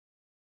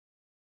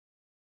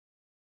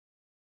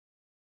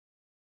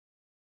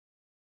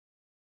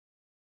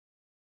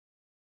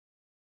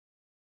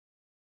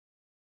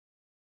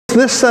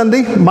this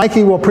Sunday.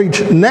 Mikey will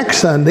preach next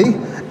Sunday.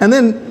 And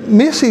then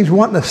Missy's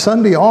wanting a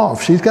Sunday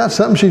off. She's got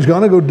something she's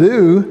going to go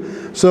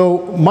do. So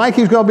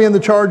Mikey's going to be in the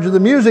charge of the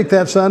music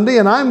that Sunday,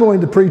 and I'm going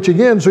to preach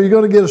again. So you're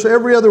going to get us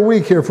every other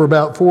week here for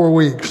about 4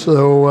 weeks.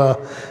 So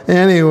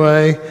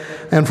anyway,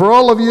 and for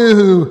all of you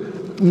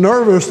who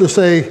nervous to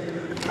say,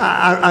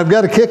 I've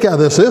got a kick out of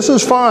this. This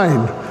is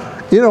fine.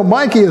 You know,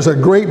 Mikey is a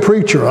great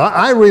preacher.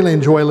 I really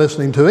enjoy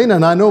listening to him,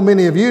 and I know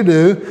many of you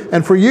do.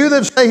 And for you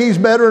that say he's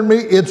better than me,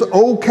 it's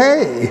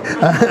okay.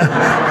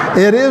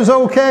 It is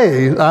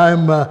okay.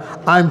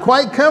 I'm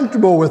quite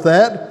comfortable with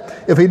that.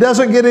 If he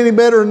doesn't get any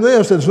better than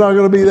this, it's not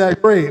going to be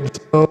that great.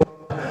 So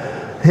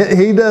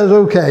he does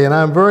okay, and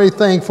I'm very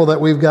thankful that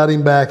we've got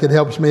him back. It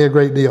helps me a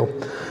great deal.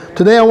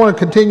 Today I want to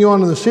continue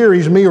on in the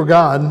series, Me or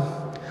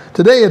God.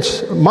 Today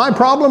it's my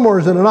problem, or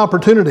is it an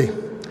opportunity?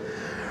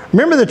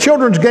 Remember the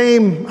children's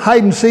game,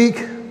 hide and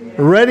seek?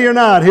 Ready or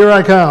not, here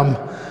I come.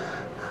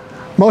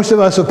 Most of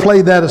us have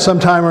played that at some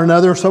time or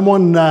another.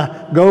 Someone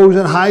goes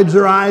and hides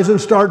their eyes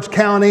and starts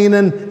counting,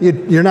 and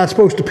you're not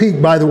supposed to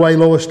peek, by the way,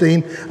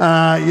 Lowenstein.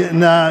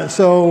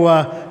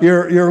 So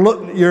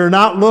you're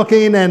not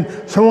looking,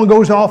 and someone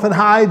goes off and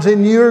hides,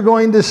 and you're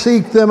going to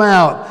seek them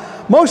out.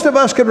 Most of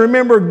us can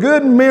remember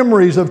good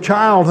memories of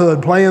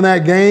childhood playing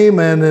that game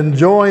and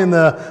enjoying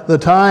the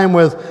time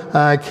with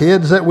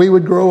kids that we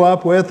would grow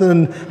up with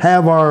and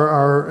have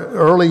our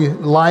early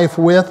life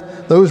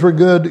with. Those were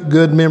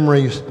good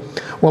memories.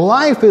 Well,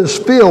 life is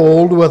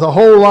filled with a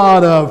whole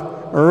lot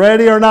of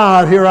ready or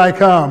not, here I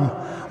come.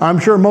 I'm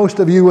sure most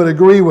of you would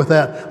agree with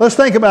that. Let's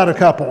think about a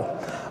couple.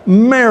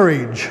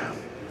 Marriage.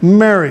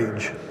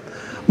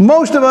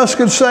 Most of us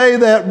could say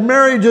that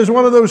marriage is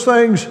one of those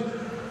things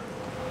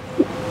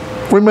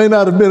we may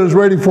not have been as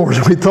ready for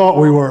as we thought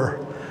we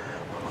were.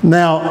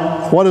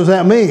 Now, what does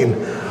that mean?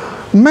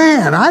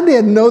 Man, I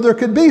didn't know there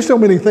could be so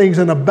many things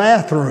in a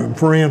bathroom,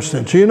 for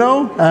instance, you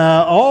know?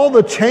 All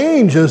the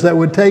changes that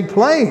would take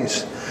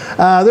place.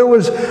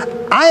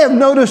 I have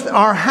noticed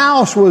our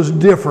house was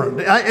different.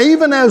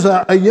 Even as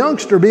a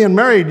youngster, being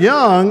married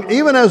young,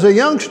 even as a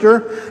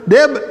youngster,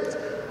 Deb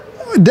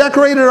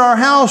decorated our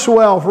house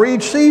well for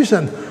each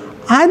season.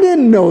 I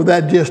didn't know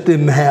that just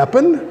didn't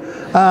happen.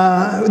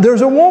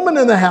 There's a woman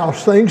in the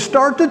house, things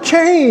start to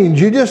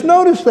change. You just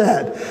notice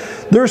that.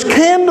 There's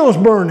candles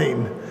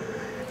burning.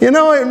 You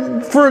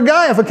know, for a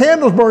guy, if a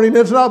candle's burning,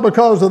 it's not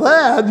because of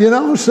that, you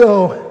know,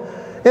 so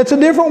it's a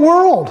different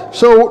world.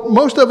 So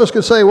most of us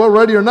could say, well,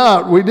 ready or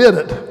not, we did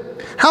it.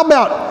 How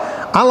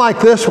about, I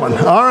like this one.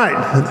 All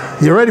right,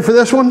 you ready for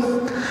this one?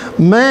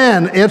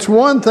 Man, it's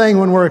one thing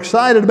when we're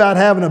excited about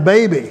having a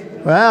baby.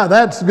 Wow,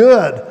 that's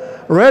good.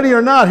 Ready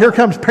or not, here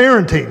comes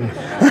parenting.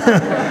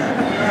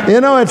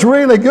 You know, it's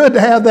really good to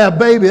have that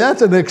baby.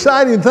 That's an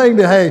exciting thing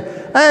to,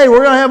 hey,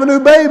 we're going to have a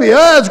new baby.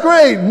 Oh, that's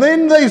great. And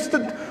then they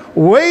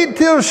wait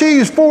till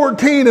she's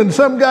 14 and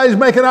some guy's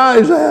making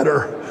eyes at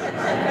her.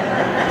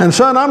 And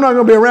son, I'm not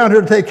going to be around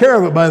here to take care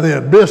of it by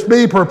then. Just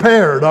be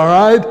prepared, all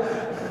right?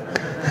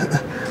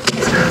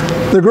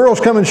 The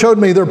girls come and showed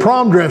me their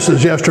prom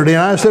dresses yesterday,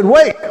 and I said,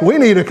 wait, we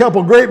need a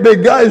couple great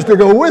big guys to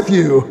go with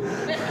you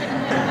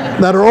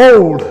that are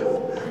old.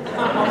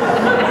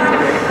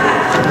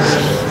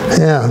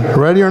 Yeah,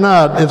 ready or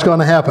not, it's going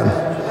to happen.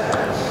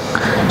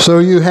 So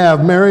you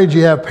have marriage,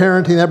 you have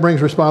parenting, that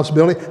brings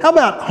responsibility. How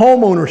about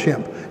home ownership?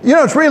 You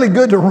know, it's really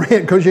good to rent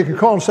because you can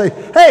call and say,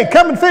 hey,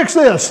 come and fix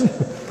this.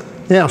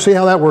 Yeah, see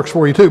how that works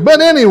for you too.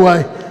 But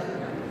anyway,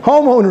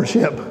 home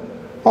ownership,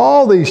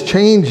 all these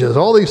changes,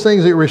 all these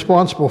things that you're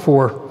responsible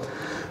for.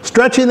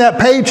 Stretching that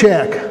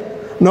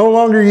paycheck. No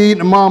longer you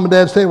eating at mom and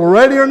dad's table.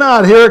 Ready or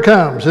not, here it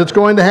comes. It's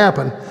going to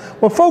happen.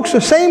 Well, folks,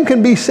 the same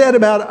can be said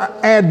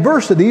about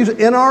adversities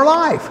in our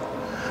life.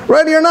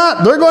 Ready or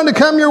not, they're going to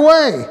come your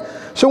way.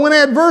 So when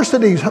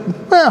adversities,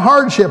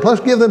 hardship, let's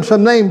give them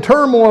some name,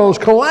 turmoils,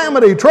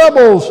 calamity,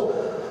 troubles,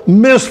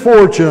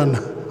 misfortune.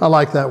 I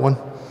like that one.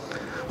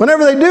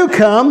 Whenever they do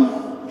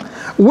come,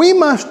 we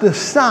must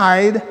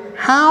decide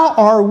how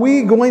are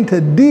we going to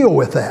deal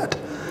with that.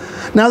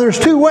 Now there's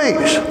two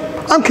ways.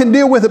 I can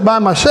deal with it by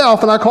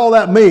myself, and I call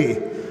that me.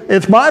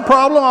 It's my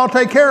problem, I'll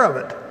take care of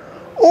it.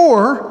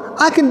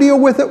 Or I can deal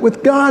with it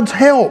with God's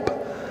help.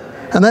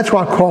 And that's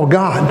what I call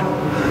God.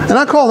 And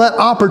I call that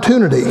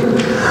opportunity,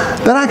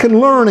 that I can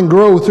learn and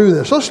grow through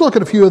this. Let's look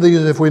at a few of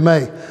these if we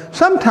may.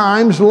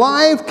 Sometimes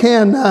life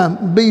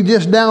can be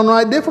just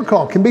downright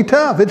difficult, can be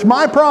tough. It's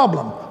my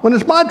problem. When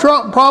it's my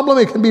problem,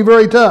 it can be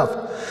very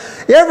tough.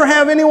 You ever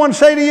have anyone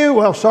say to you,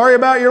 well, sorry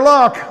about your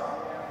luck?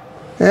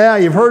 Yeah,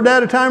 you've heard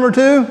that a time or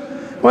two?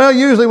 Well,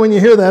 usually when you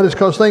hear that, it's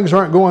because things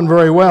aren't going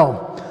very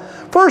well.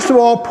 First of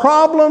all,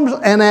 problems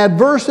and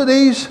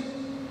adversities,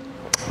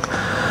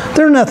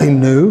 they're nothing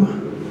new.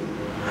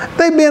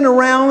 They've been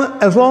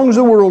around as long as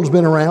the world's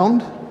been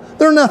around.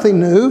 They're nothing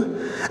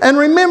new. And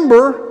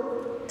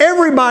remember,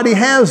 everybody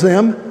has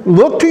them.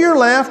 Look to your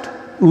left,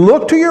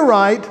 look to your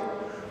right.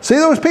 See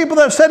those people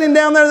that are sitting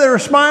down there that are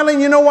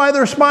smiling? You know why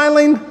they're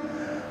smiling?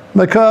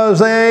 Because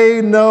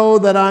they know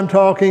that I'm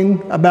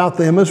talking about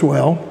them as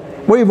well.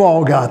 We've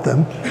all got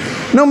them.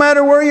 No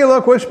matter where you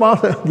look, we're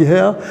responsible.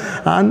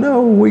 Yeah, I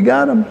know, we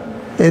got them.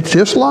 It's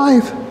just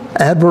life.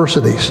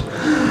 Adversities.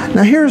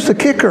 Now here's the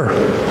kicker.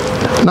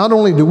 Not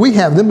only do we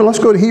have them, but let's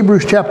go to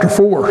Hebrews chapter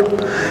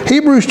 4.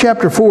 Hebrews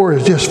chapter 4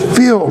 is just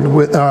filled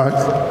with,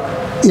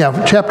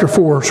 chapter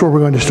 4 is where we're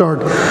going to start.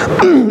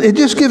 It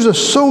just gives us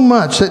so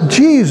much that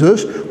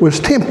Jesus was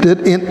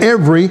tempted in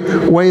every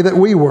way that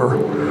we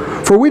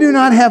were. For we do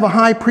not have a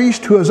high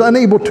priest who is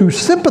unable to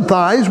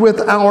sympathize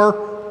with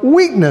our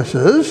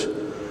weaknesses,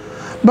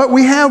 but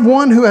we have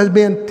one who has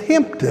been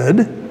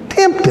tempted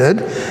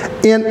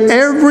in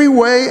every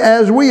way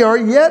as we are,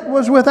 yet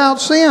was without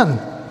sin.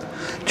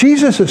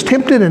 Jesus is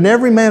tempted in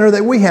every manner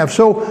that we have.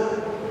 So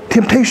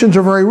temptations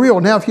are very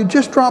real. Now, if you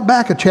just drop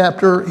back a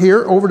chapter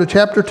here over to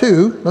chapter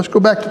 2, let's go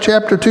back to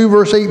chapter 2,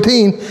 verse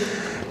 18.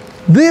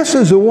 This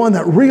is the one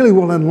that really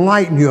will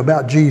enlighten you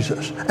about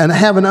Jesus and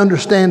have an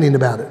understanding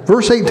about it.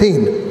 Verse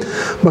 18,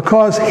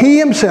 because he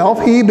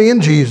himself, he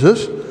being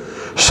Jesus,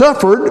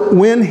 suffered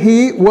when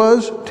he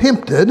was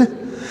tempted,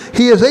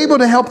 he is able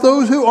to help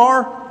those who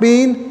are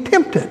being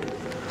tempted.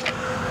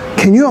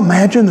 Can you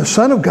imagine the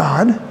Son of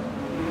God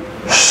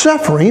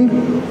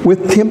suffering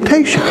with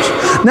temptations?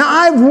 Now,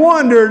 I've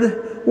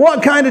wondered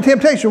what kind of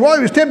temptation. Well,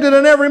 he was tempted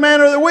in every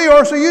manner that we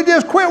are, so you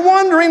just quit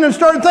wondering and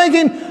start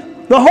thinking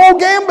the whole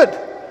gambit.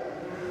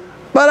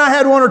 But I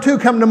had one or two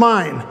come to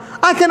mind.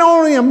 I can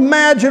only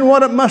imagine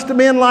what it must have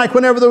been like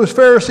whenever those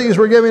Pharisees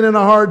were giving him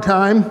a hard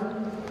time.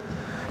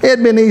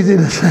 It'd been easy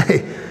to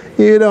say,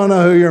 you don't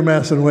know who you're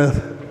messing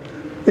with.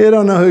 You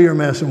don't know who you're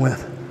messing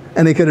with.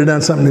 And he could have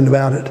done something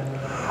about it.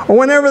 Or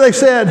whenever they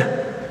said,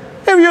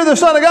 if you're the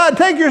Son of God,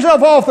 take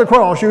yourself off the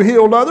cross. You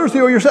healed others,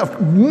 heal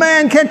yourself.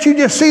 Man, can't you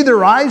just see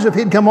their eyes if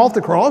he'd come off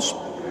the cross?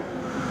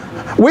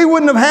 We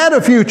wouldn't have had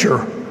a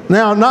future.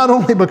 Now, not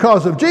only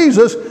because of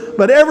Jesus,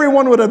 but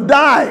everyone would have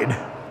died.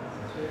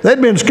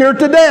 They'd been scared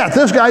to death.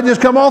 This guy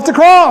just come off the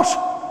cross.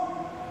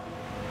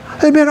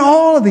 There'd been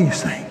all of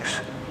these things.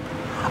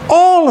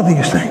 All of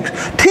these things.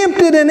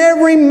 Tempted in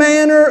every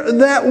manner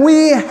that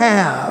we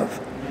have.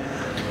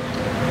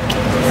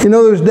 You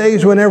know those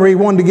days whenever he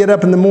wanted to get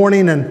up in the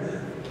morning and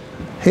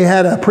he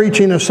had a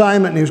preaching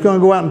assignment and he was going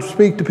to go out and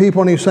speak to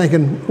people and he's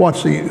thinking,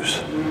 what's the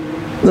use?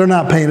 They're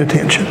not paying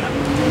attention.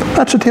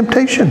 That's a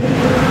temptation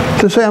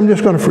to say, I'm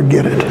just going to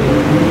forget it.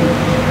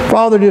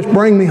 Father, just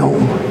bring me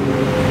home.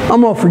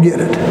 I'm going to forget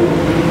it.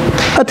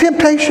 A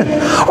temptation.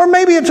 Or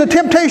maybe it's a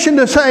temptation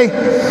to say,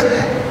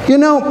 you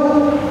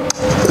know,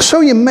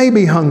 so you may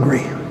be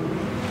hungry.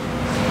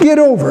 Get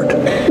over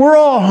it. We're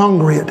all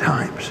hungry at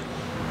times.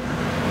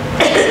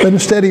 But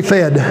instead he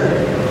fed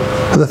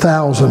the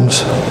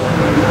thousands.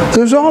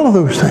 There's all of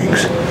those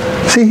things.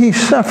 See, he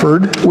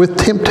suffered with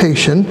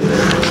temptation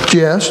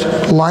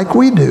just like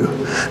we do.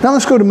 Now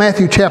let's go to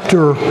Matthew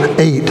chapter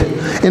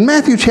 8. In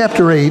Matthew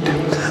chapter 8,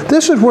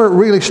 this is where it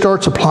really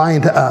starts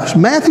applying to us.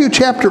 Matthew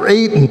chapter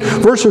 8 and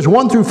verses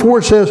 1 through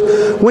 4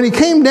 says, when he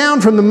came down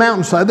from the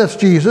mountainside, that's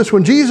Jesus,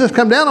 when Jesus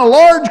came down, a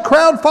large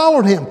crowd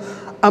followed him.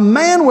 A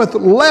man with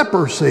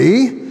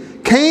leprosy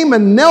came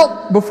and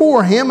knelt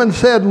before him and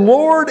said,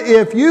 Lord,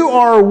 if you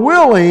are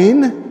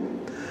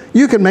willing,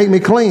 you can make me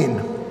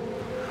clean.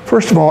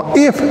 First of all,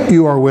 if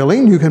you are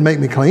willing, you can make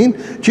me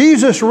clean.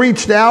 Jesus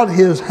reached out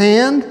his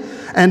hand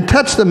and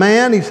touched the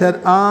man. He said,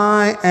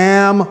 I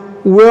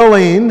am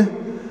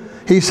willing.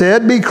 He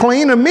said, be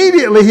clean.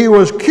 Immediately he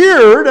was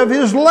cured of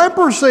his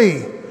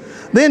leprosy.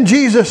 Then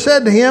Jesus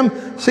said to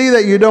him, see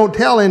that you don't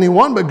tell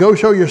anyone, but go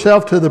show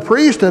yourself to the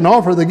priest and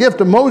offer the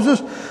gift of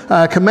Moses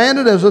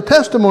commanded as a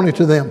testimony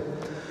to them.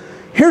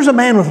 Here's a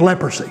man with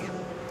leprosy.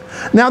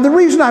 Now, the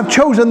reason I've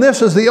chosen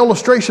this as the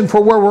illustration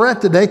for where we're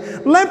at today,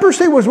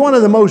 leprosy was one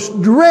of the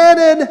most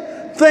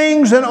dreaded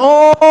things in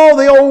all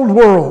the old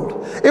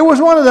world. It was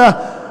one of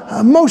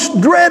the most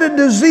dreaded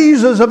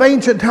diseases of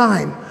ancient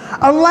time.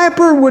 A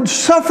leper would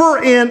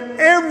suffer in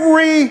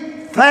every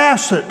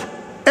facet.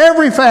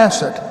 Every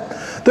facet.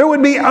 There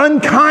would be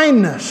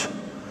unkindness.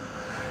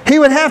 He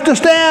would have to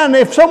stand,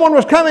 if someone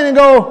was coming and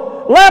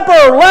go,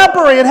 leper,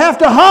 leper, he'd have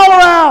to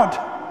holler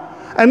out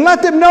and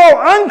let them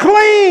know,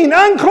 unclean,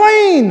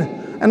 unclean,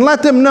 and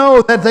let them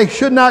know that they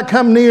should not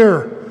come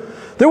near.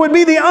 There would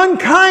be the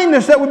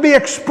unkindness that would be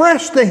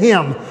expressed to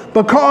him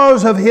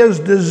because of his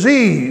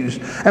disease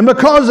and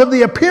because of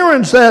the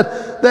appearance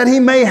that he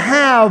may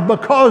have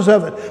because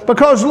of it.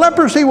 Because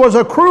leprosy was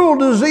a cruel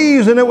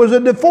disease and it was a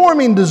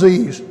deforming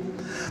disease.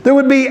 There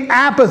would be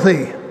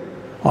apathy.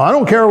 Well, I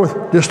don't care,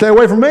 just stay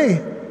away from me.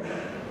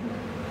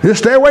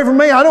 Just stay away from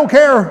me. I don't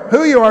care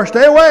who you are,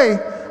 stay away.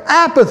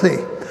 Apathy.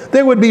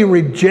 There would be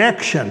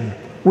rejection.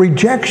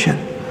 Rejection.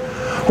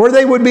 Where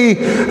they would be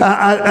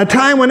a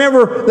time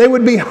whenever they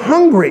would be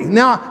hungry.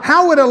 Now,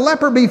 how would a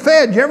leper be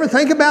fed? Did you ever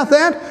think about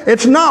that?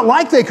 It's not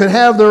like they could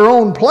have their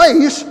own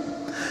place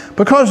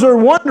because they're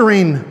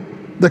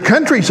wandering the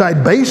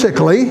countryside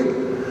basically.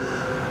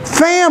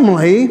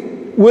 Family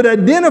would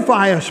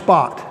identify a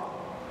spot.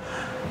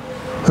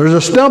 There's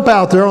a stump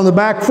out there on the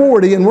back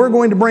 40 and we're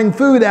going to bring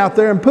food out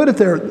there and put it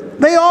there.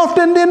 They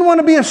often didn't want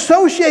to be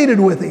associated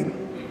with him.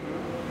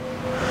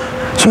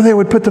 So they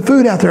would put the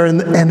food out there,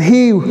 and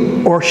he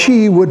or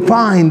she would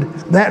find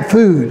that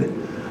food.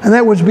 And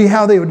that would be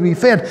how they would be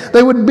fed.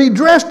 They would be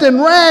dressed in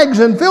rags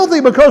and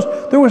filthy because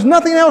there was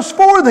nothing else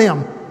for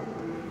them.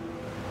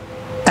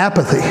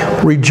 Apathy,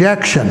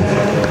 rejection,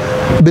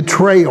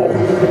 betrayal,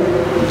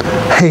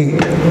 hate.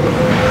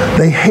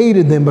 They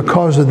hated them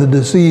because of the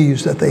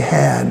disease that they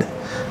had.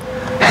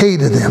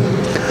 Hated them.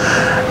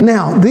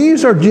 Now,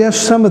 these are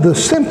just some of the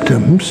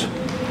symptoms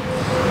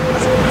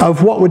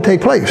of what would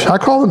take place. I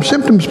call them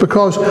symptoms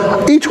because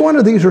each one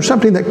of these are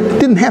something that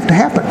didn't have to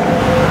happen.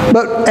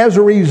 But as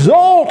a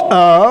result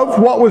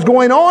of what was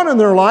going on in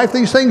their life,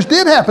 these things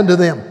did happen to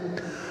them.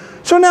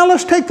 So now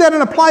let's take that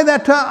and apply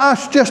that to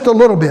us just a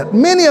little bit.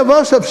 Many of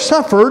us have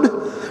suffered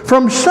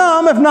from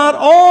some, if not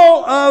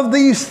all, of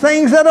these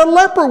things that a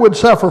leper would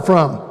suffer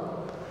from.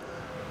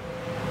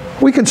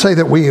 We can say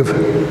that we have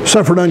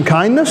suffered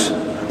unkindness.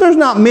 There's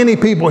not many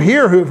people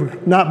here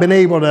who've not been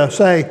able to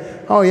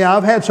say, oh yeah,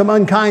 I've had some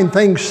unkind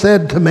things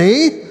said to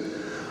me.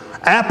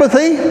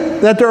 Apathy,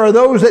 that there are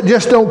those that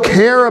just don't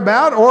care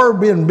about or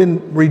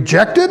been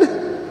rejected.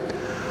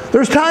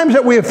 There's times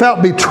that we have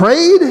felt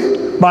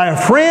betrayed by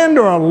a friend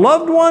or a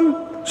loved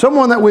one,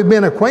 someone that we've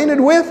been acquainted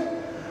with.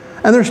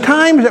 And there's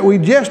times that we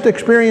just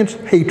experience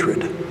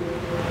hatred.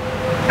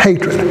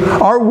 Hatred.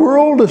 Our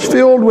world is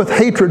filled with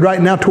hatred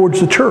right now towards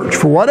the church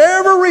for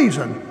whatever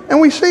reason, and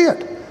we see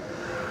it.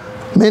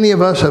 Many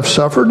of us have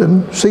suffered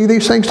and see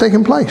these things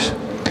taking place.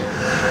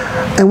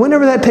 And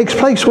whenever that takes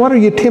place, what are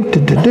you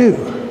tempted to do?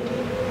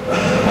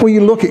 Well,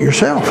 you look at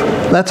yourself.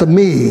 That's a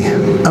me,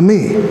 a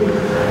me.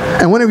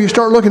 And whenever you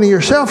start looking at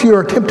yourself, you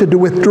are tempted to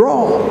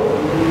withdraw.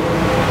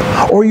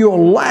 Or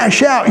you'll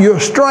lash out, you'll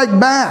strike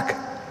back.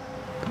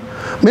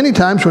 Many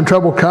times when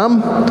trouble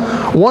comes,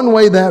 one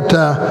way that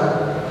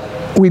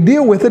we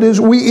deal with it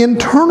is we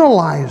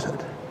internalize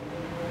it.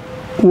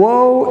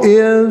 Woe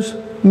is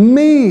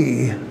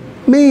me.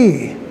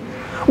 Me.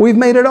 We've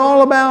made it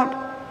all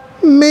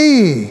about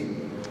me.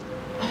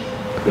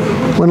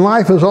 When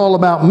life is all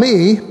about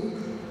me,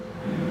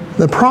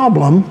 the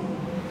problem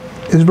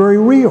is very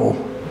real.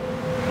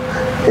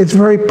 It's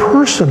very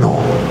personal.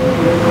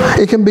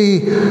 It can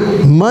be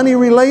money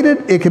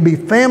related, it can be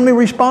family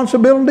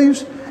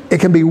responsibilities, it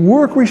can be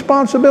work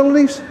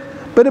responsibilities,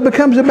 but it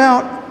becomes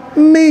about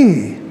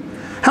me.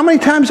 How many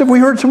times have we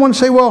heard someone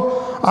say,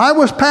 well, I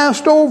was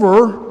passed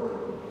over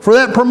for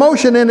that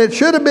promotion and it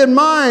should have been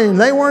mine.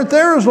 They weren't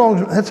there as long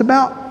as... That's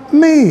about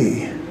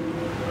me.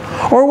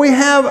 Or we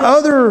have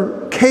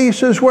other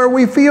cases where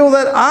we feel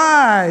that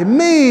I've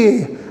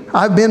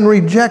been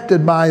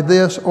rejected by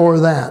this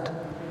or that.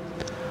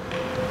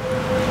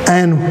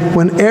 And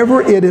whenever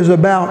it is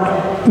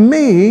about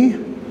me,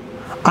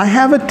 I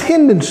have a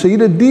tendency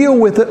to deal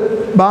with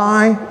it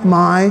by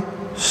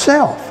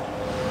myself.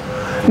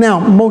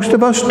 Now, most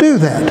of us do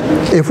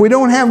that. If we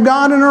don't have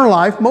God in our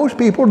life, most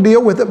people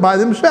deal with it by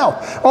themselves.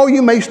 Oh,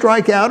 you may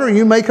strike out or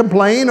you may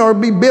complain or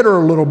be bitter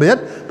a little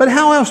bit, but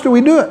how else do we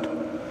do it?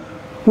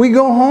 We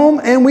go home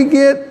and we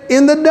get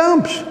in the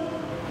dumps.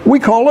 We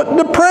call it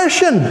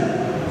depression.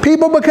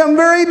 People become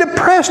very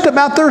depressed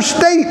about their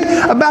state,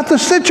 about the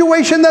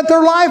situation that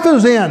their life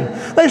is in.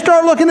 They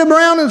start looking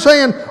around and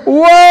saying,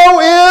 woe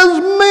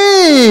is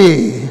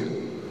me.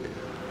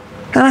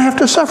 And I have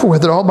to suffer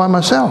with it all by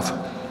myself.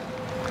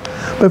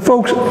 But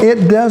folks,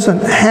 it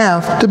doesn't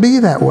have to be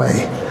that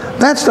way.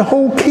 That's the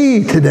whole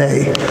key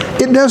today.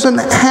 It doesn't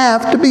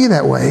have to be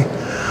that way.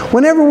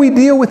 Whenever we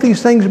deal with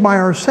these things by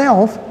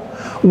ourselves,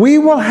 we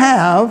will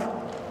have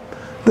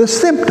the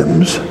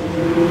symptoms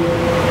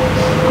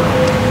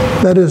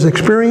that is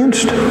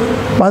experienced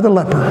by the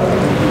leper.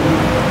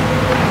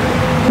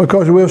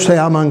 Because we'll say,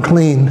 I'm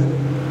unclean.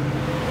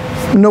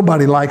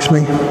 Nobody likes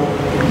me.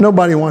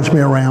 Nobody wants me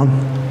around.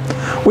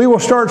 We will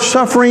start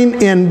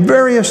suffering in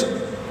various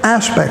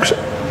aspects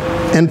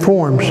and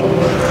forms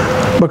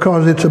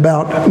because it's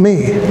about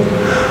me.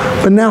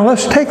 But now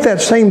let's take that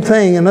same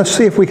thing and let's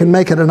see if we can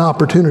make it an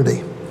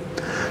opportunity.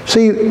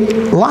 See,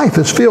 life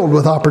is filled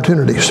with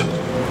opportunities.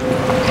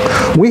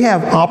 We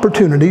have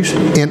opportunities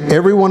in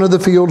every one of the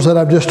fields that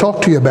I've just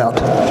talked to you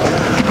about.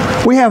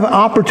 We have an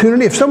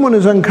opportunity. If someone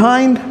is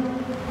unkind,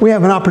 we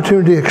have an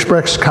opportunity to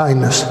express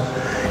kindness.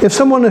 If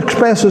someone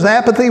expresses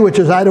apathy, which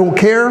is I don't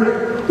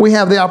care, we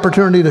have the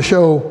opportunity to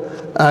show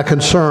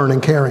concern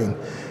and caring.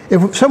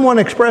 If someone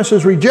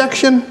expresses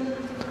rejection,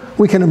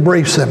 we can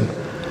embrace them.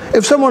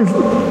 If someone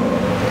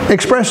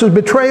expresses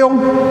betrayal,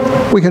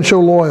 we can show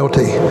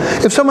loyalty.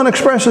 If someone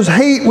expresses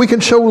hate, we can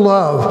show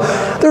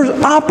love. There's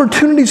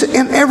opportunities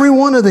in every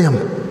one of them.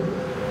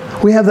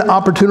 We have the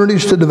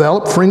opportunities to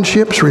develop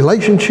friendships,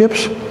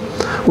 relationships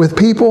with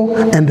people,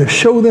 and to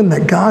show them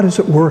that God is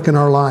at work in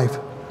our life.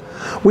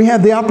 We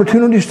have the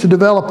opportunities to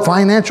develop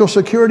financial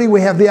security.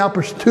 We have the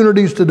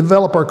opportunities to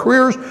develop our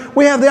careers.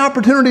 We have the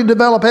opportunity to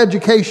develop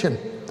education.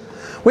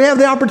 We have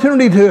the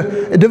opportunity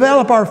to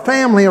develop our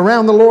family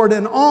around the Lord,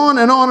 and on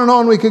and on and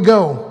on we could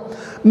go.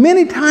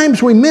 Many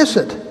times we miss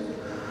it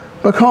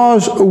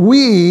because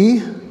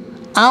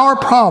our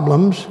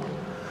problems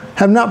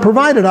have not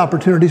provided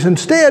opportunities.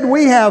 Instead,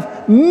 we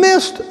have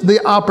missed the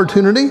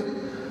opportunity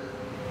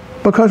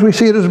because we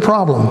see it as a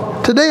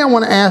problem. Today I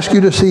want to ask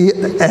you to see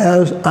it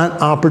as an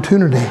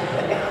opportunity.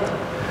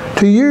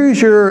 To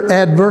use your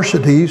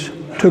adversities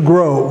to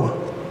grow.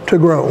 To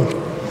grow.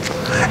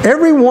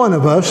 Every one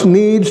of us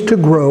needs to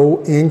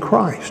grow in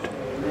Christ.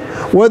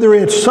 Whether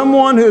it's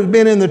someone who's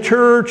been in the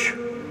church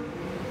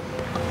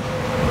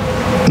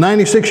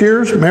 96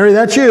 years, Mary,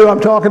 that's you, I'm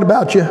talking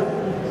about you.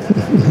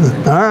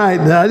 All right,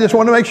 I just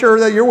want to make sure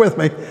that you're with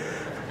me.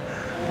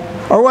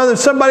 Or whether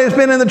somebody has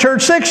been in the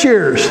church 6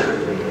 years,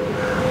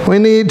 we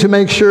need to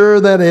make sure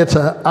that it's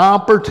an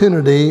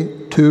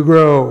opportunity to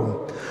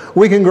grow.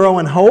 We can grow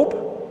in hope.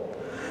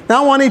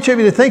 Now I want each of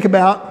you to think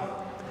about,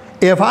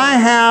 if I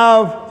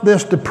have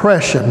this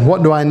depression,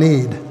 what do I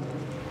need?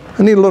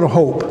 I need a little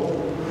hope.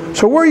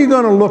 So where are you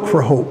going to look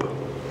for hope?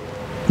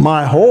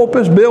 My hope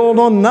is built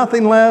on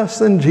nothing less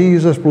than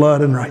Jesus'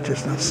 blood and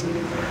righteousness.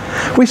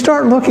 We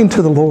start looking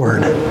to the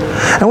Lord.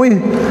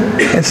 And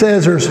it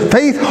says there's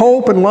faith,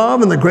 hope, and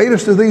love, and the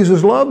greatest of these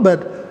is love,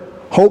 but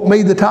hope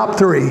made the top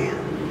 3.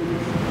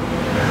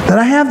 That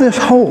I have this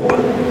hope.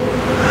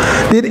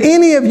 Did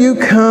any of you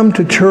come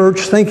to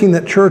church thinking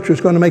that church was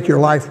going to make your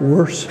life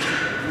worse?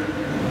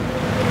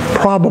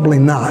 Probably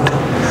not.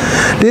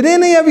 Did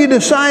any of you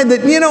decide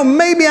that,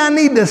 maybe I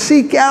need to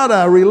seek out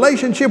a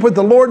relationship with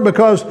the Lord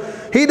because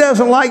He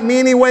doesn't like me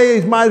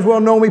anyway, He might as well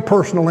know me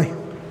personally?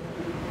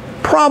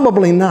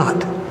 Probably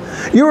not.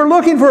 You were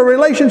looking for a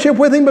relationship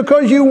with Him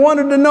because you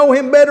wanted to know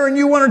Him better and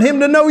you wanted Him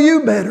to know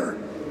you better.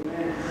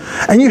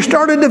 And you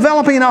started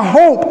developing a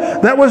hope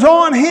that was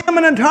on Him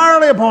and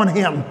entirely upon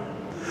Him,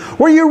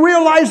 where you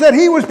realized that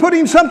He was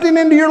putting something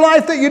into your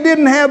life that you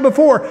didn't have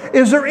before.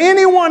 Is there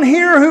anyone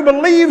here who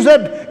believes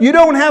that you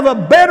don't have a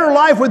better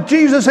life with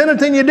Jesus in it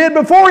than you did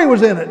before He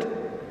was in it?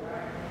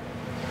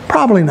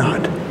 Probably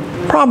not.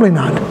 Probably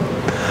not.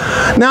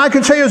 Now I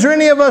could say, is there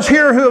any of us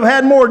here who have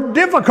had more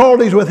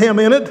difficulties with Him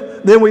in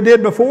it than we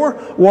did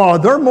before? Well,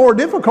 there are more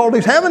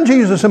difficulties having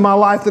Jesus in my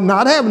life than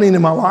not having Him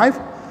in my life.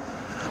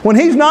 When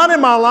He's not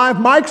in my life,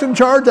 Mike's in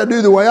charge. I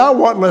do the way I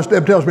want unless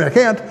Deb tells me I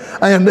can't.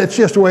 And it's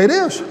just the way it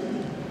is.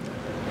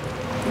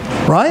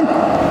 Right?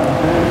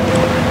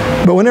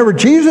 But whenever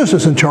Jesus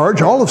is in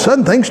charge, all of a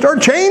sudden things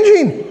start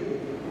changing.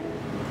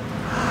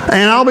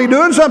 And I'll be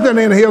doing something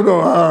and He'll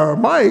go,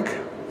 Mike.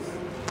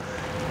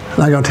 I'm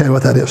not going to tell you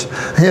what that is.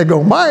 He'll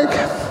go, Mike.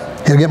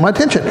 He'll get my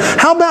attention.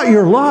 How about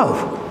your love?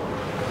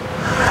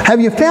 Have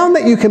you found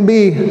that you can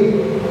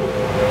be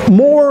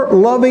more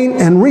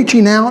loving and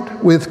reaching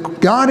out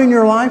with God in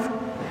your life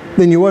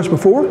than you was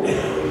before?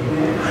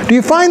 Do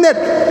you find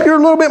that you're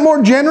a little bit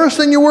more generous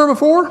than you were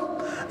before?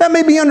 That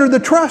may be under the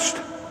trust.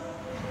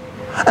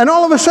 And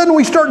all of a sudden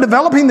we start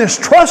developing this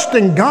trust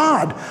in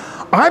God.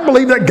 I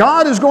believe that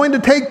God is going to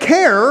take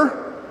care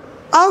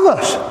of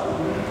us.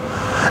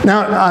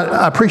 Now,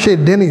 I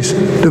appreciate Denny's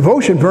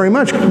devotion very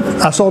much.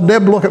 I saw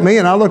Deb look at me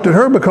and I looked at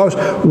her because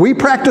we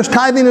practice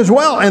tithing as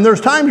well. And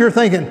there's times you're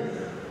thinking,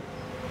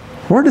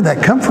 where did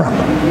that come from?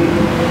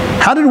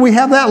 How did we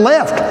have that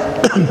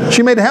left?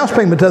 She made a house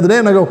payment the other day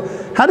and I go,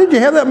 how did you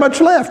have that much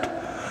left?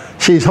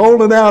 She's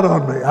holding out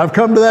on me. I've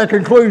come to that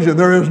conclusion.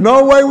 There is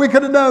no way we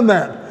could have done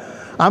that.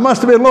 I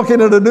must have been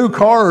looking at a new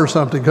car or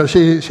something because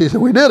she said,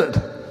 we did it.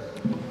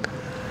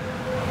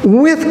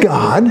 With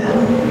God,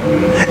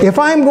 if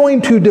I'm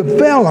going to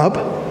develop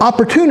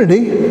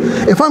opportunity,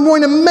 if I'm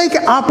going to make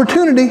an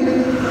opportunity,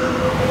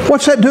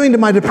 what's that doing to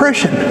my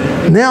depression?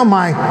 Now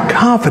my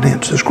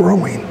confidence is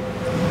growing.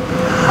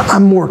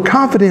 I'm more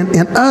confident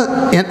in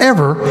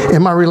ever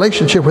in my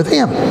relationship with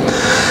Him.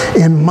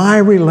 In my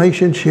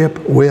relationship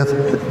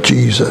with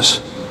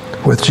Jesus.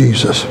 With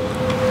Jesus.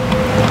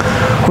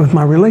 With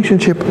my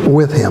relationship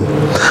with Him.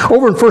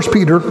 Over in 1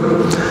 Peter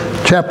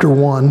chapter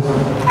 1.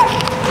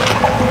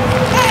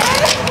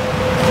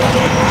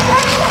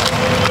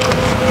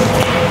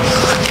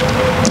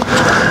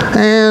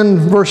 And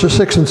verses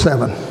 6 and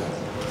 7.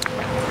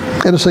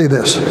 It'll say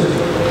this.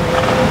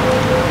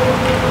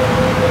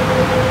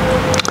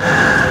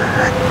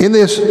 In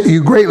this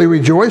you greatly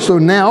rejoice, though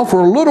now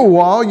for a little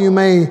while you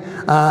may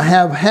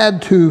have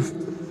had to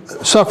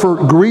suffer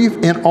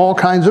grief in all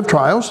kinds of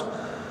trials.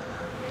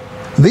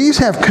 These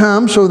have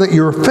come so that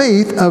your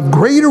faith, of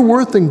greater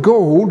worth than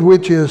gold,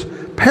 which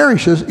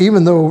perishes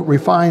even though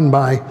refined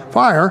by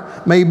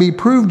fire, may be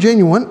proved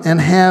genuine and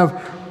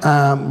have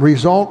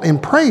result in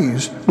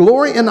praise,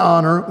 glory, and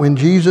honor when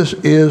Jesus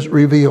is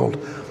revealed.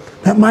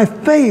 That my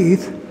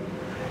faith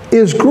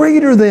is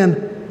greater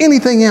than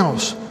anything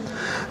else.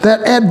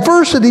 That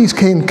adversities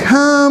can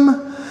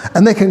come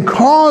and they can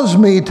cause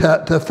me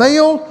to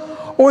fail,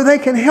 or they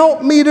can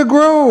help me to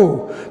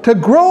grow. To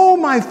grow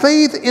my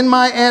faith in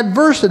my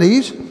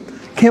adversities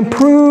can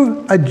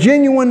prove a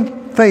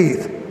genuine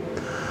faith.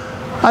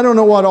 I don't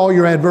know what all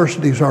your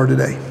adversities are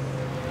today.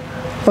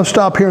 Let's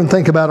stop here and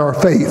think about our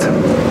faith.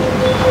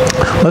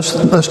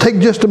 Let's take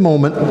just a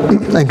moment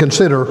and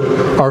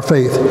consider our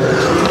faith.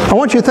 I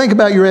want you to think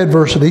about your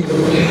adversity.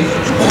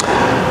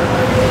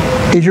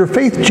 Is your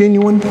faith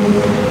genuine?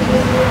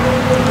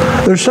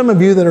 There's some of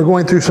you that are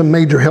going through some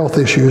major health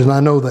issues, and I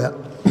know that.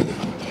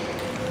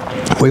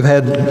 We've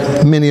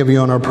had many of you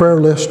on our prayer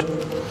list.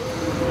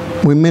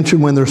 we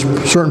mentioned when there's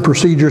certain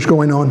procedures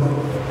going on.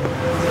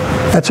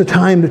 That's a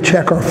time to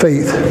check our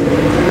faith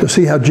to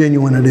see how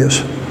genuine it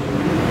is.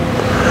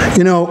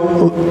 You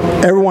know,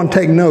 everyone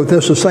take note.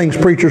 This is things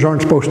preachers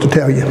aren't supposed to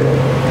tell you.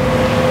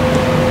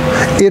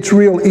 It's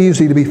real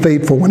easy to be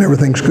faithful when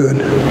everything's good.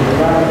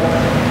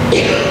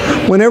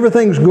 When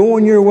everything's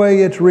going your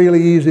way, it's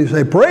really easy to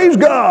say, praise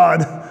God.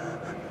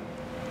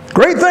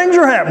 Great things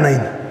are happening.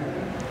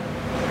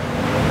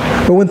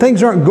 But when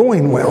things aren't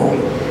going well,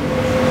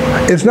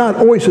 it's not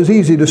always as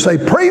easy to say,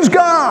 praise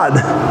God.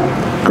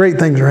 Great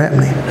things are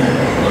happening.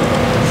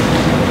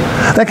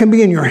 That can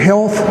be in your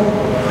health.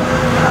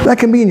 That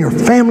can be in your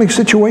family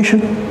situation.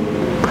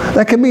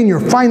 That can be in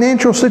your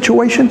financial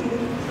situation.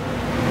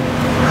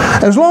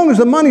 As long as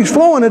the money's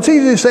flowing, it's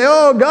easy to say,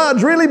 oh,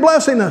 God's really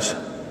blessing us.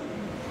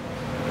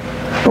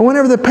 But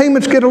whenever the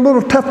payments get a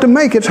little tough to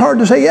make, it's hard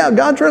to say, yeah,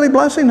 God's really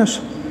blessing us.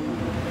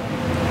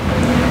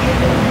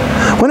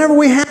 Whenever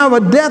we have a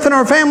death in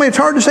our family, it's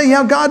hard to say,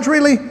 yeah, God's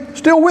really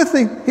still with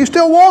me. He's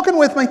still walking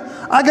with me.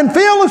 I can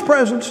feel His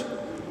presence.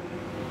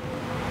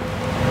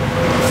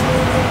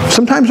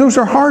 Sometimes those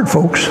are hard,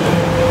 folks.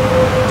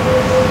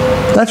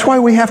 That's why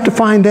we have to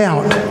find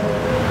out,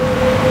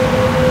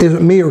 is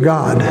it me or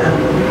God?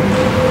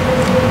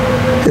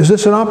 Is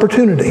this an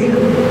opportunity?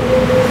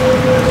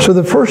 So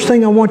the first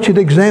thing I want you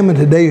to examine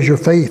today is your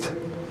faith.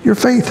 Your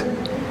faith.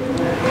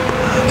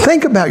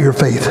 Think about your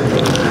faith.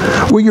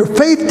 Will your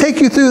faith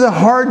take you through the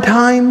hard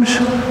times,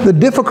 the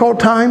difficult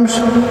times?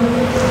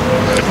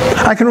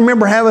 I can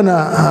remember having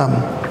a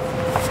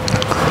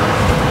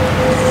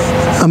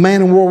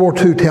man in World War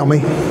II tell me,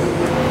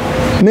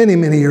 many,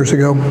 many years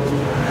ago,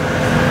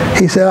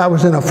 he said, I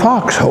was in a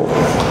foxhole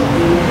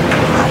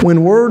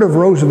when word of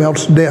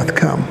Roosevelt's death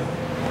come.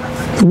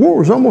 The war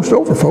was almost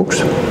over, folks.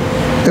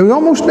 It was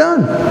almost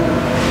done.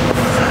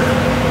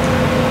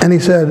 And he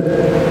said,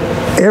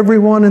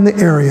 everyone in the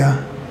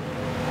area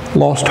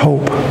lost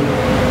hope.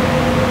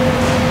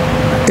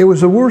 It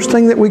was the worst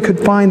thing that we could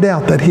find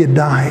out, that he had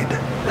died,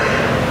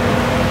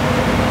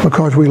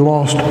 because we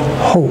lost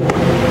hope.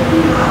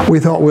 We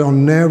thought we'll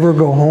never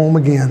go home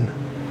again.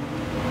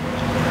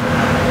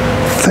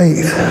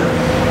 Faith.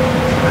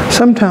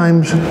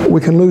 Sometimes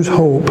we can lose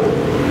hope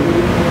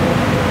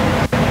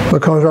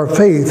because our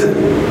faith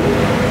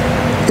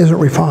isn't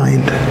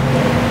refined.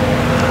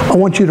 I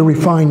want you to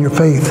refine your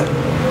faith.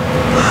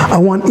 I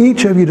want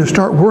each of you to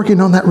start working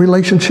on that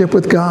relationship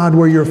with God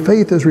where your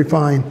faith is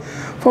refined.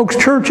 Folks,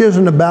 church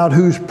isn't about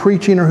who's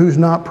preaching or who's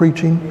not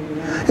preaching.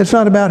 It's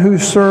not about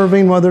who's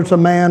serving, whether it's a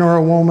man or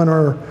a woman,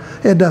 or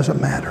it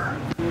doesn't matter.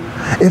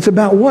 It's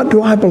about, what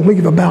do I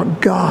believe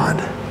about God?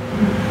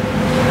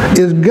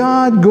 Is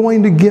God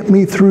going to get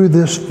me through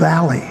this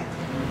valley?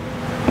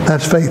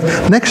 That's faith.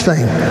 Next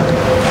thing,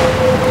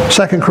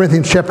 2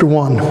 Corinthians chapter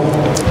 1,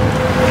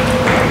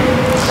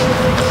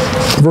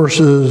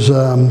 verses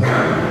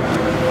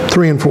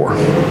 3 and 4.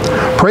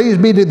 Praise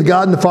be to the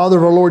God and the Father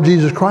of our Lord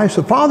Jesus Christ,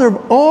 the Father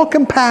of all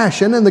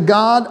compassion and the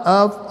God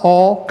of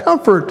all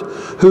comfort,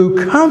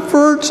 who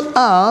comforts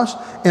us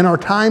in our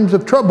times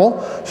of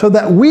trouble, so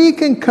that we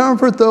can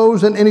comfort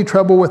those in any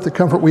trouble with the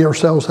comfort we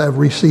ourselves have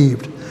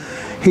received.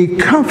 He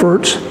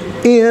comforts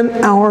in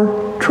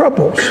our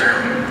troubles.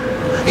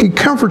 He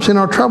comforts in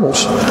our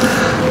troubles.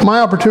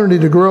 My opportunity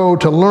to grow,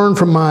 to learn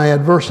from my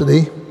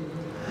adversity,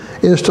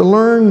 is to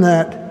learn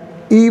that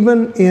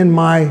even in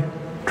my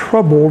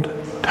troubled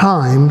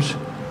times,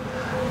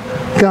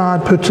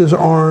 God puts His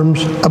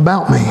arms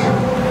about me.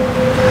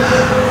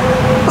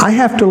 I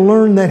have to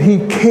learn that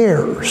He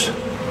cares.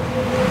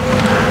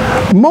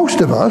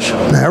 Most of us,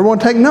 now everyone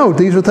take note,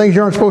 these are things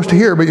you aren't supposed to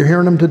hear, but you're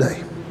hearing them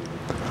today.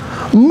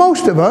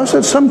 Most of us,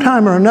 at some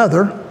time or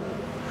another,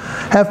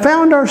 have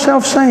found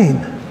ourselves saying,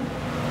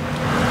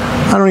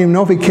 I don't even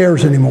know if He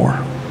cares anymore.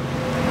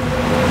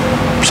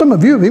 Some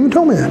of you have even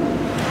told me that.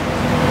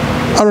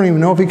 I don't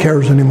even know if He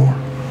cares anymore.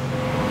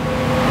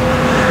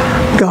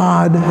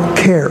 God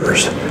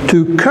cares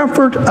to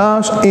comfort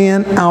us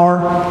in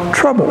our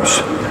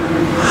troubles.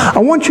 I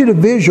want you to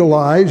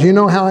visualize, you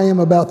know how I am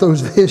about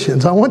those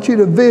visions. I want you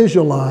to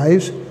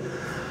visualize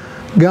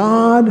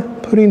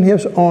God putting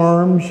His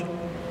arms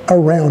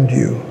around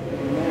you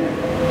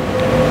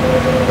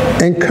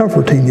and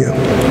comforting you.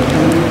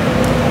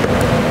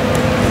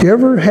 You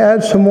ever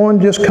had someone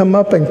just come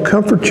up and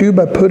comfort you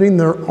by putting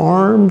their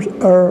arms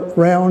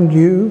around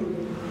you?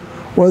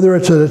 Whether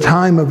it's at a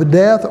time of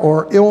death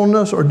or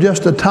illness or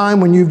just a time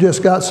when you've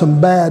just got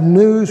some bad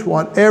news,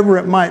 whatever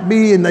it might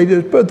be, and they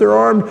just put their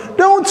arms,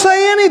 don't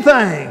say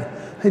anything.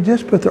 They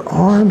just put their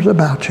arms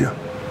about you.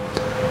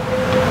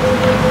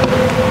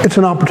 It's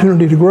an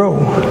opportunity to grow.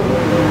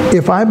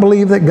 If I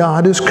believe that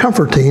God is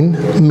comforting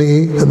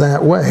me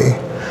that way.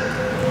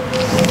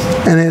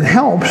 And it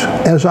helps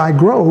as I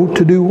grow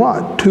to do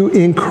what? To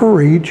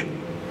encourage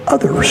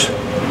others.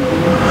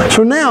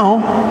 So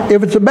now,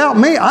 if it's about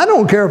me, I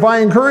don't care if I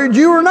encourage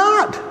you or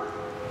not.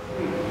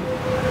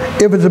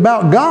 If it's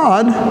about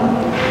God,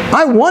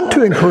 I want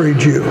to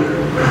encourage you.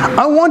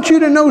 I want you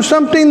to know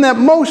something that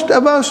most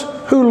of us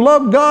who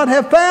love God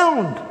have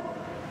found.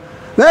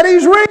 That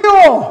He's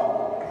real.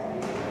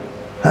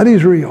 that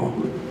He's real,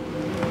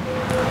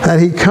 that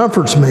He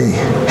comforts me,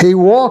 He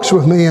walks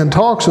with me and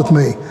talks with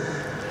me.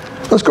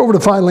 Let's go over to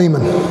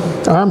Philippians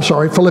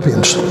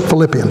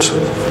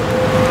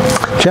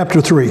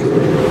chapter 3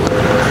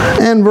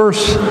 and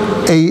verse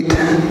 8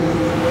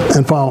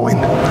 and following.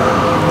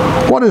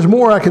 What is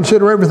more, I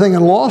consider everything a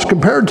loss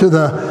compared to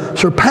the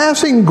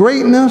surpassing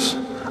greatness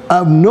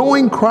of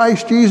knowing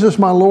Christ Jesus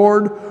my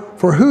Lord,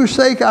 for whose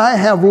sake I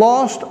have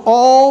lost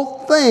all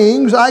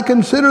things. I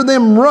consider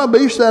them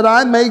rubbish, that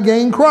I may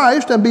gain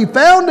Christ and be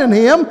found in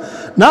Him,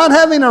 not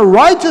having a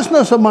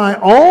righteousness of my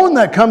own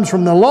that comes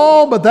from the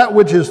law, but that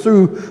which is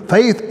through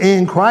faith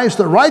in Christ,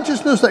 the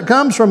righteousness that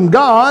comes from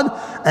God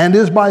and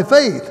is by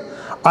faith.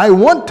 I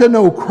want to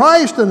know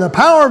Christ and the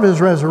power of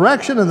His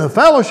resurrection and the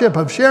fellowship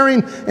of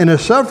sharing in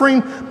His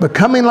suffering,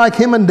 becoming like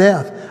Him in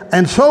death,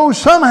 and so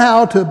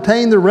somehow to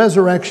obtain the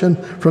resurrection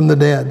from the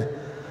dead.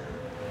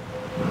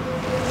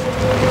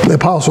 The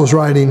apostle's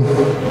writing,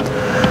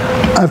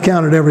 I've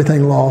counted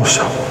everything lost.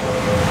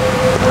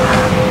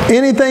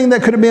 Anything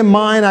that could have been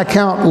mine, I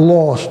count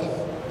lost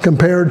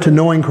compared to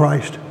knowing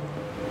Christ.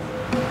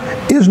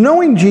 Is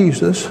knowing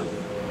Jesus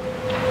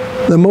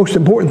the most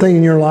important thing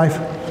in your life?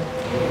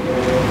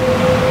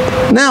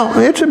 Now,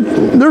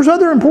 there's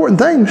other important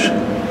things.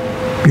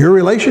 Your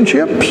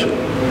relationships,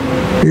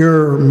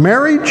 your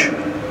marriage,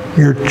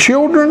 your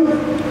children,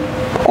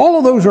 all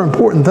of those are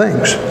important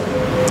things.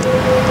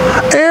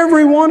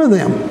 Every one of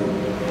them.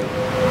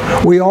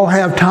 We all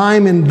have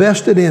time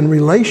invested in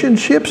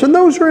relationships, and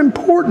those are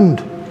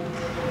important.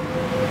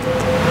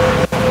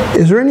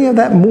 Is there any of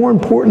that more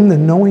important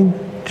than knowing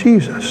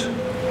Jesus?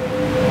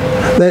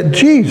 That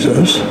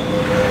Jesus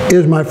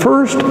is my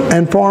first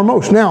and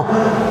foremost. Now,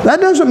 that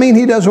doesn't mean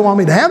He doesn't want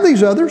me to have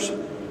these others.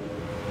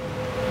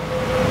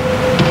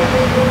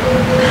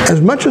 As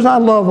much as I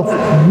love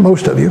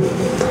most of you,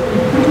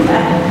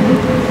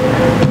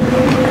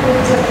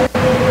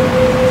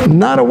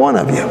 not a one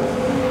of you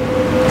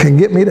can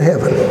get me to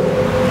heaven.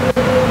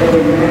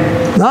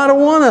 Not a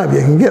one of you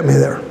can get me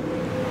there.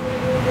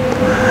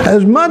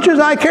 As much as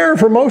I care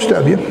for most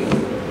of you,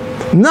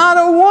 not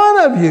a one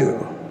of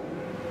you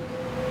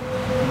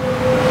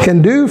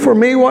can do for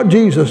me what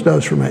Jesus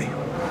does for me.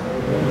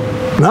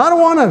 Not a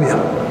one of you.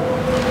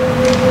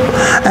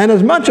 And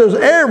as much as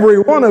every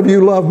one of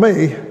you love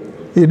me,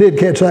 you did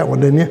catch that one,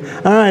 didn't you?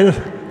 All right.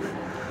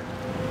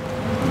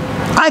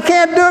 I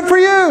can't do it for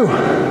you.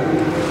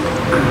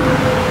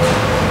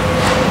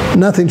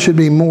 Nothing should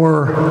be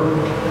more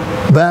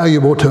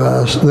valuable to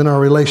us than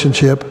our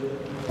relationship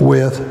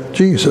with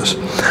Jesus.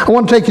 I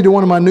want to take you to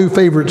one of my new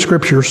favorite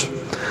scriptures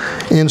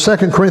in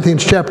 2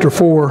 Corinthians chapter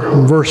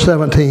 4, verse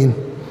 17.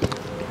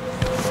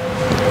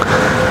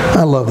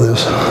 I love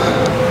this.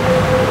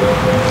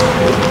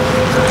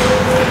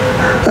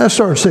 Let's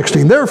start at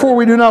 16. Therefore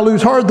we do not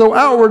lose heart, though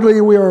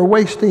outwardly we are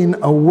wasting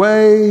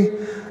away,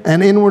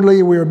 and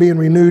inwardly we are being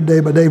renewed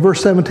day by day.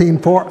 Verse 17,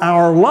 for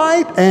our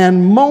light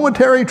and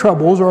momentary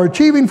troubles are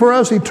achieving for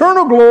us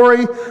eternal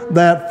glory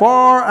that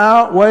far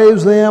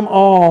outweighs them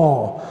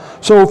all.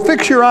 So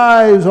fix your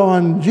eyes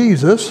on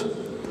Jesus,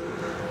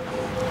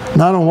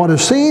 not on what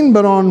is seen,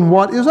 but on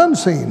what is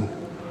unseen.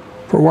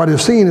 For what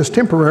is seen is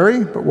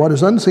temporary, but what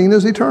is unseen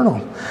is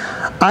eternal.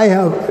 I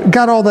have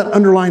got all that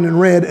underlined in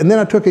red, and then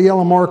I took a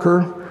yellow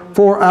marker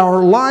for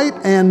our light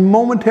and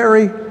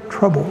momentary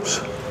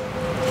troubles.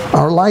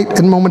 Our light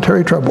and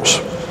momentary troubles.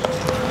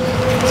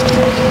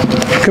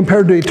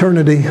 Compared to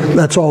eternity,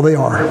 that's all they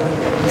are,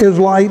 is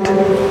light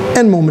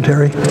and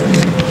momentary.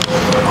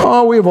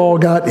 Oh, we've all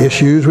got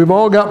issues, we've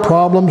all got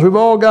problems, we've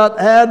all got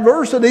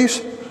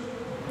adversities,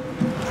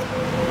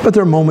 but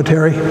they're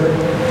momentary.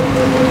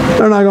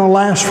 They're not going to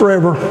last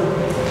forever.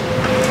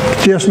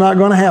 It's just not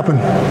going to happen.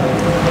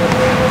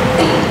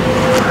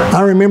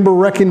 I remember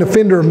wrecking the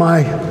fender of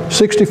my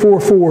 64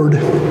 Ford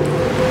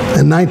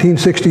in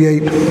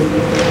 1968.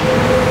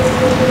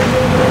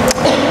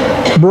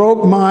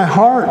 Broke my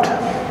heart.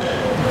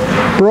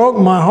 Broke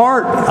my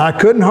heart. I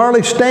couldn't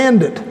hardly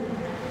stand it.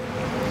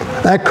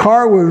 That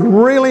car was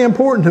really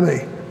important to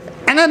me.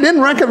 And I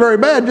didn't wreck it very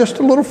bad, just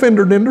a little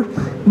fender dender.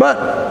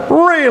 But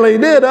really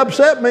did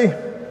upset me.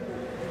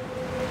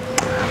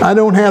 I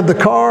don't have the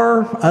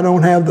car. I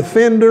don't have the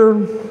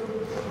fender.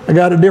 I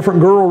got a different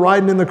girl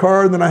riding in the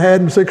car than I had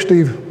in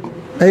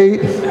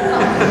 68.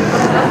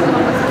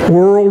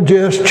 World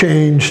just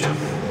changed.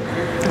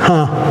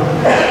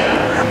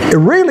 It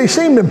really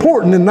seemed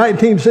important in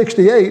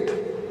 1968.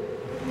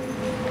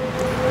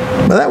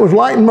 But that was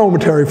light and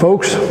momentary,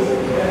 folks.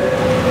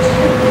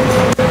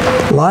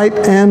 Light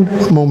and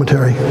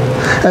momentary.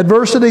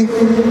 Adversity,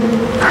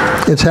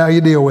 it's how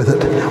you deal with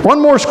it. One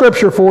more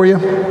scripture for you.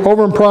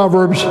 Over in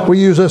Proverbs, we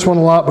use this one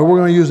a lot, but we're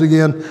going to use it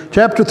again.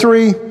 Chapter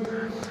 3,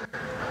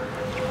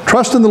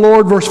 trust in the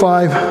Lord, verse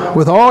 5.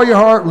 With all your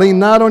heart, lean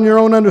not on your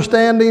own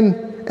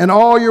understanding. In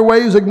all your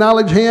ways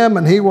acknowledge Him,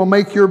 and He will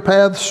make your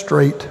paths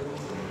straight.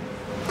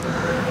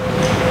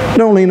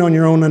 Don't lean on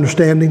your own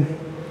understanding.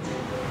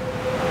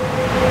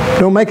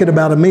 Don't make it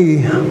about a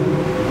me.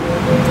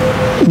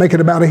 Make it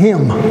about a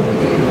Him.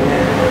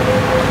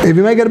 If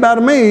you make it about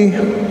a me,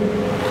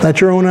 That's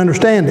your own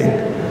understanding.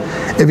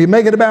 If you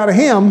make it about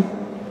Him,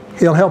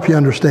 He'll help you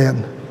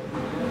understand.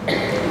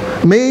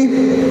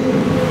 Me,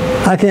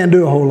 I can't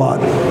do a whole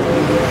lot.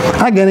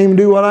 I can't even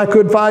do what I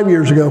could 5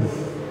 years ago.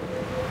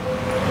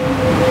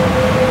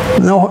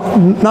 No,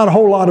 not a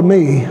whole lot of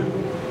me.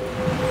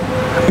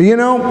 But you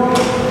know,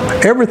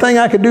 everything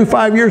I could do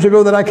 5 years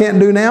ago that I can't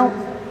do now,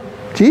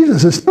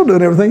 Jesus is still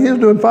doing everything He was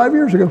doing 5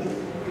 years ago.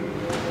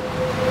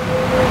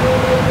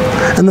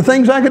 And the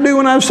things I could do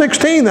when I was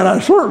 16 that I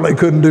certainly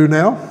couldn't do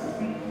now,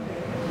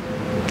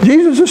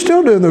 Jesus is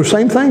still doing those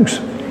same things.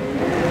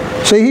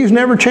 See, He's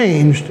never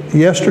changed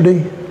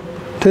yesterday,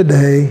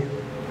 today,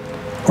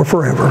 or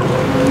forever.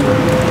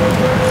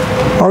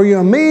 Are you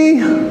a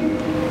me,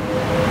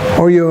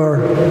 or you are,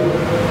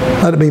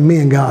 let it be me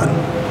and God.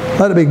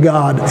 Let it be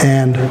God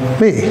and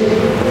me.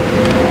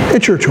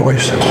 It's your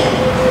choice.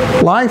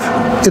 Life,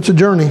 it's a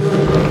journey.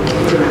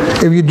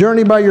 If you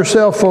journey by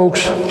yourself,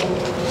 folks,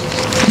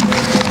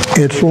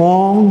 it's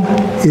long,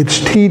 it's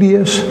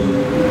tedious,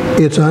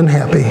 it's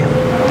unhappy.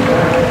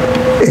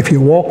 If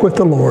you walk with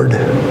the Lord,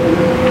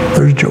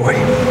 there's joy.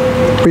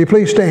 Will you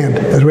please stand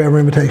as we have our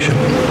invitation?